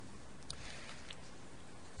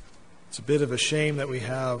It's a bit of a shame that we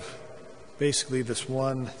have basically this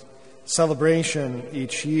one celebration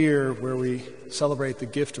each year where we celebrate the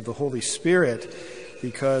gift of the Holy Spirit,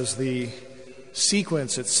 because the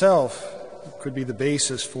sequence itself could be the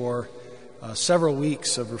basis for several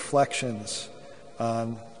weeks of reflections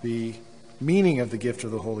on the meaning of the gift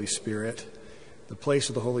of the Holy Spirit, the place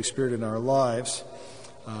of the Holy Spirit in our lives.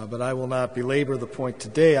 But I will not belabor the point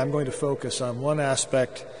today. I'm going to focus on one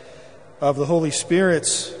aspect of the Holy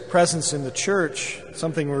Spirit's presence in the church,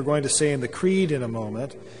 something we're going to say in the Creed in a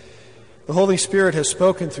moment. The Holy Spirit has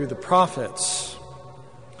spoken through the prophets.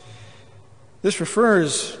 This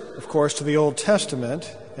refers, of course, to the Old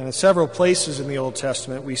Testament, and in several places in the Old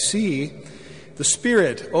Testament we see the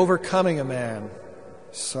Spirit overcoming a man,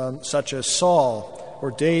 such as Saul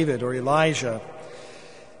or David or Elijah,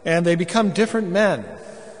 and they become different men.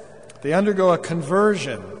 They undergo a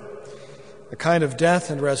conversion, a kind of death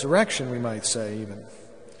and resurrection, we might say even.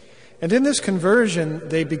 And in this conversion,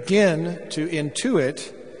 they begin to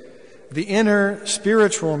intuit the inner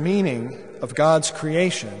spiritual meaning of God's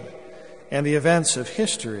creation and the events of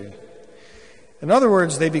history. In other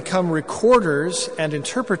words, they become recorders and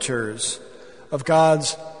interpreters of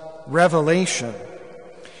God's revelation.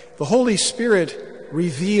 The Holy Spirit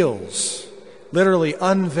reveals, literally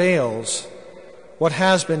unveils, what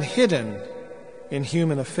has been hidden in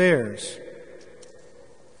human affairs.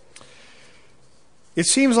 It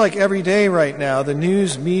seems like every day right now the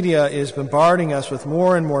news media is bombarding us with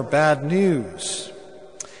more and more bad news.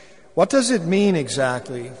 What does it mean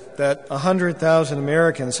exactly that 100,000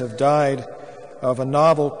 Americans have died of a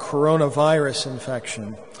novel coronavirus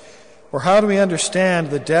infection? Or how do we understand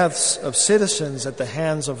the deaths of citizens at the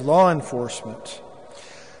hands of law enforcement?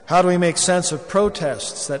 How do we make sense of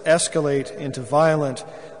protests that escalate into violent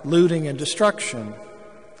looting and destruction?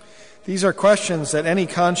 These are questions that any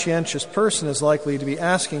conscientious person is likely to be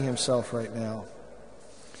asking himself right now.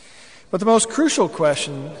 But the most crucial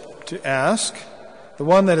question to ask, the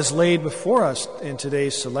one that is laid before us in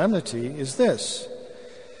today's solemnity, is this: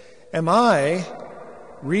 am I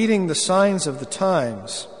reading the signs of the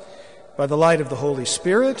times by the light of the Holy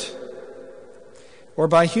Spirit or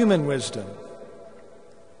by human wisdom?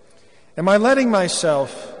 Am I letting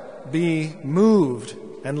myself be moved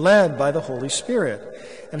and led by the Holy Spirit?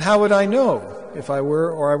 And how would I know if I were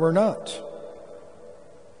or I were not?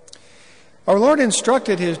 Our Lord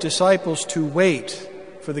instructed his disciples to wait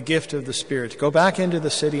for the gift of the Spirit, to go back into the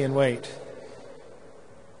city and wait.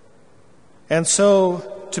 And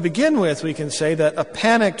so, to begin with, we can say that a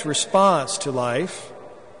panicked response to life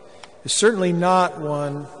is certainly not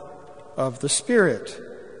one of the Spirit.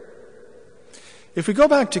 If we go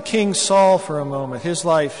back to King Saul for a moment, his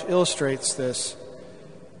life illustrates this.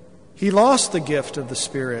 He lost the gift of the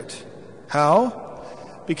Spirit. How?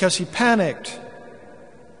 Because he panicked.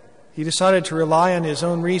 He decided to rely on his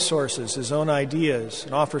own resources, his own ideas,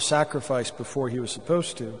 and offer sacrifice before he was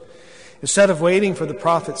supposed to. Instead of waiting for the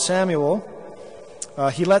prophet Samuel,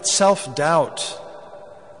 he let self-doubt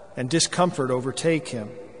and discomfort overtake him,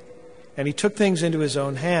 and he took things into his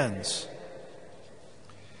own hands.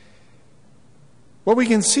 What we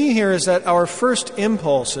can see here is that our first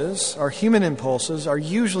impulses, our human impulses, are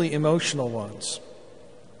usually emotional ones.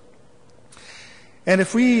 And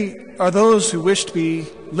if we are those who wish to be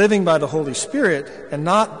living by the Holy Spirit and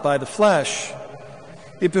not by the flesh,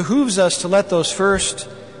 it behooves us to let those first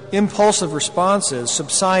impulsive responses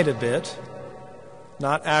subside a bit,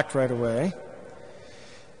 not act right away,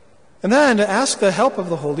 and then to ask the help of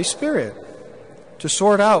the Holy Spirit to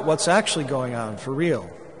sort out what's actually going on for real.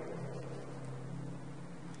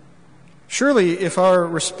 Surely, if our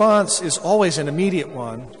response is always an immediate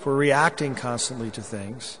one, if we're reacting constantly to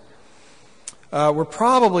things, we're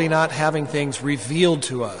probably not having things revealed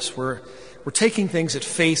to us. We're taking things at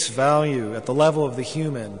face value, at the level of the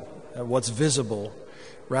human, at what's visible,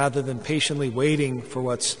 rather than patiently waiting for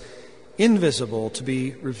what's invisible to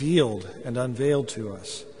be revealed and unveiled to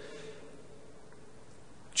us.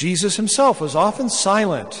 Jesus himself was often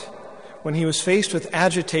silent when he was faced with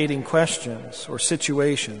agitating questions or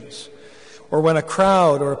situations, or when a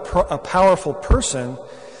crowd or a powerful person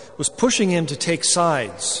was pushing him to take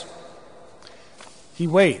sides. He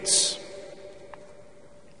waits.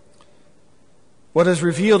 What is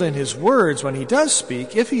revealed in his words when he does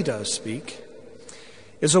speak, if he does speak,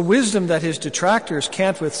 is a wisdom that his detractors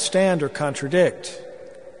can't withstand or contradict.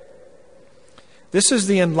 This is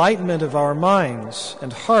the enlightenment of our minds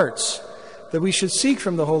and hearts that we should seek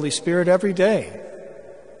from the Holy Spirit every day.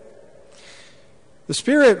 The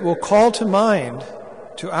Spirit will call to mind,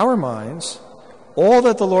 to our minds, all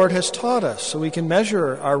that the Lord has taught us so we can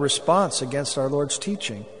measure our response against our Lord's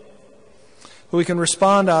teaching. We can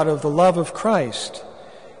respond out of the love of Christ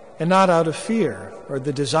and not out of fear or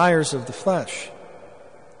the desires of the flesh.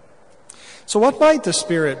 So what might the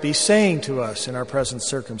Spirit be saying to us in our present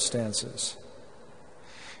circumstances?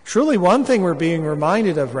 Truly, one thing we're being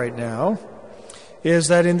reminded of right now is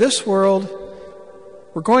that in this world,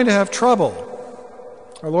 we're going to have trouble.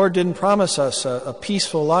 Our Lord didn't promise us a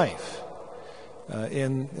peaceful life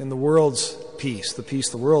in the world's peace, the peace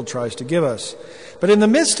the world tries to give us. But in the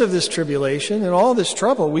midst of this tribulation and all this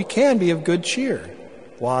trouble, we can be of good cheer.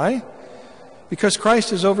 Why? Because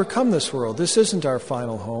Christ has overcome this world. This isn't our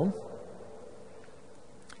final home.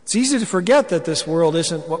 It's easy to forget that this world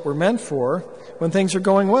isn't what we're meant for when things are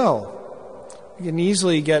going well. We can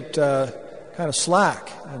easily get kind of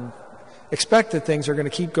slack and expect that things are going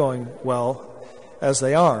to keep going well as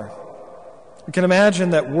they are. We can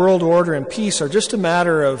imagine that world order and peace are just a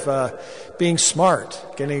matter of being smart,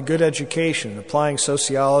 getting a good education, applying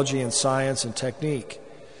sociology and science and technique.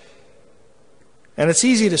 And it's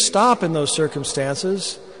easy to stop in those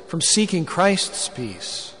circumstances from seeking Christ's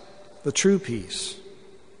peace, the true peace,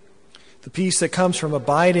 the peace that comes from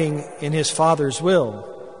abiding in His Father's will.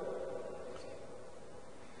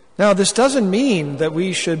 Now, this doesn't mean that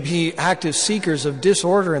we should be active seekers of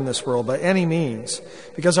disorder in this world by any means,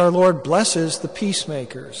 because our Lord blesses the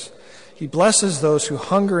peacemakers. He blesses those who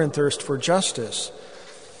hunger and thirst for justice.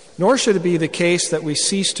 Nor should it be the case that we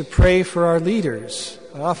cease to pray for our leaders.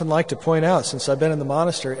 I often like to point out, since I've been in the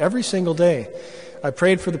monastery, every single day I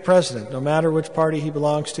prayed for the president, no matter which party he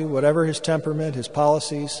belongs to, whatever his temperament, his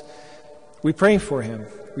policies. We pray for him.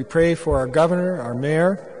 We pray for our governor, our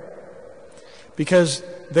mayor, because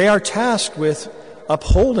they are tasked with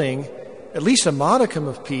upholding at least a modicum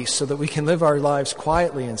of peace so that we can live our lives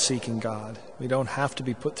quietly in seeking God. We don't have to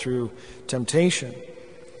be put through temptation.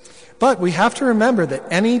 But we have to remember that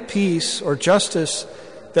any peace or justice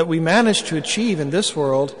that we manage to achieve in this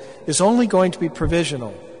world is only going to be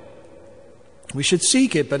provisional. We should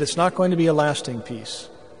seek it, but it's not going to be a lasting peace.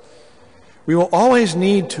 We will always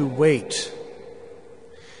need to wait.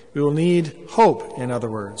 We will need hope, in other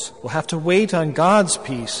words. We'll have to wait on God's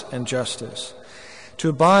peace and justice, to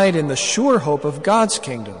abide in the sure hope of God's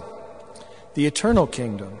kingdom, the eternal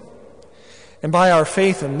kingdom. And by our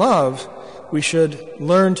faith and love, we should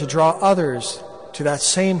learn to draw others to that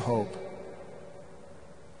same hope.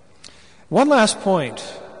 One last point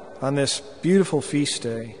on this beautiful feast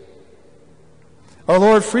day. Our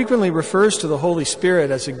Lord frequently refers to the Holy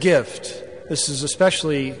Spirit as a gift. This is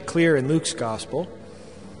especially clear in Luke's Gospel.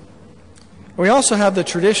 We also have the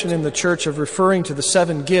tradition in the Church of referring to the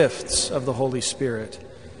 7 gifts of the Holy Spirit.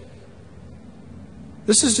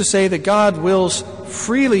 This is to say that God wills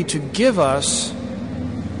freely to give us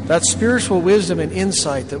that spiritual wisdom and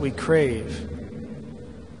insight that we crave.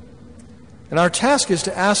 And our task is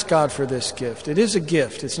to ask God for this gift. It is a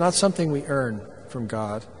gift. It's not something we earn from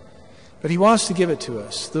God. But He wants to give it to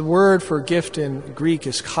us. The word for gift in Greek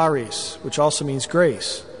is charis, which also means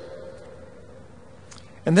grace.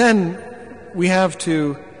 And then we have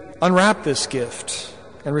to unwrap this gift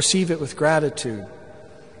and receive it with gratitude.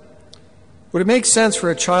 Would it make sense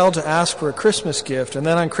for a child to ask for a Christmas gift and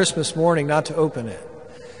then on Christmas morning not to open it?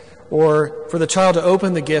 Or for the child to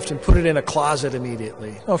open the gift and put it in a closet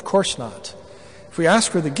immediately? No, of course not. If we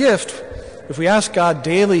ask for the gift, if we ask God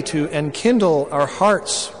daily to enkindle our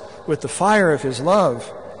hearts with the fire of His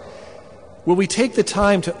love, will we take the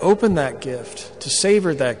time to open that gift, to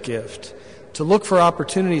savor that gift, to look for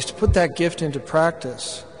opportunities to put that gift into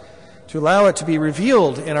practice, to allow it to be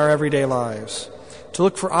revealed in our everyday lives, to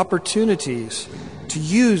look for opportunities to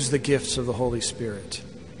use the gifts of the Holy Spirit,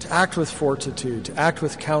 to act with fortitude, to act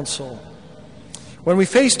with counsel. When we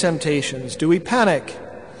face temptations, do we panic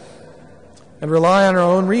and rely on our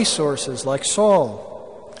own resources like Saul?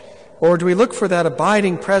 Or do we look for that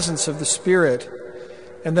abiding presence of the Spirit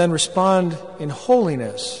and then respond in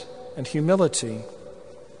holiness and humility?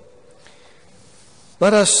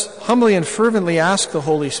 Let us humbly and fervently ask the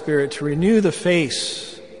Holy Spirit to renew the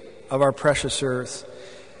face of our precious earth.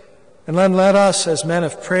 And then let us, as men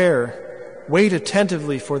of prayer, wait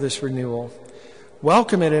attentively for this renewal,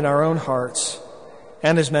 welcome it in our own hearts,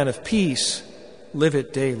 and as men of peace, live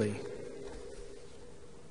it daily.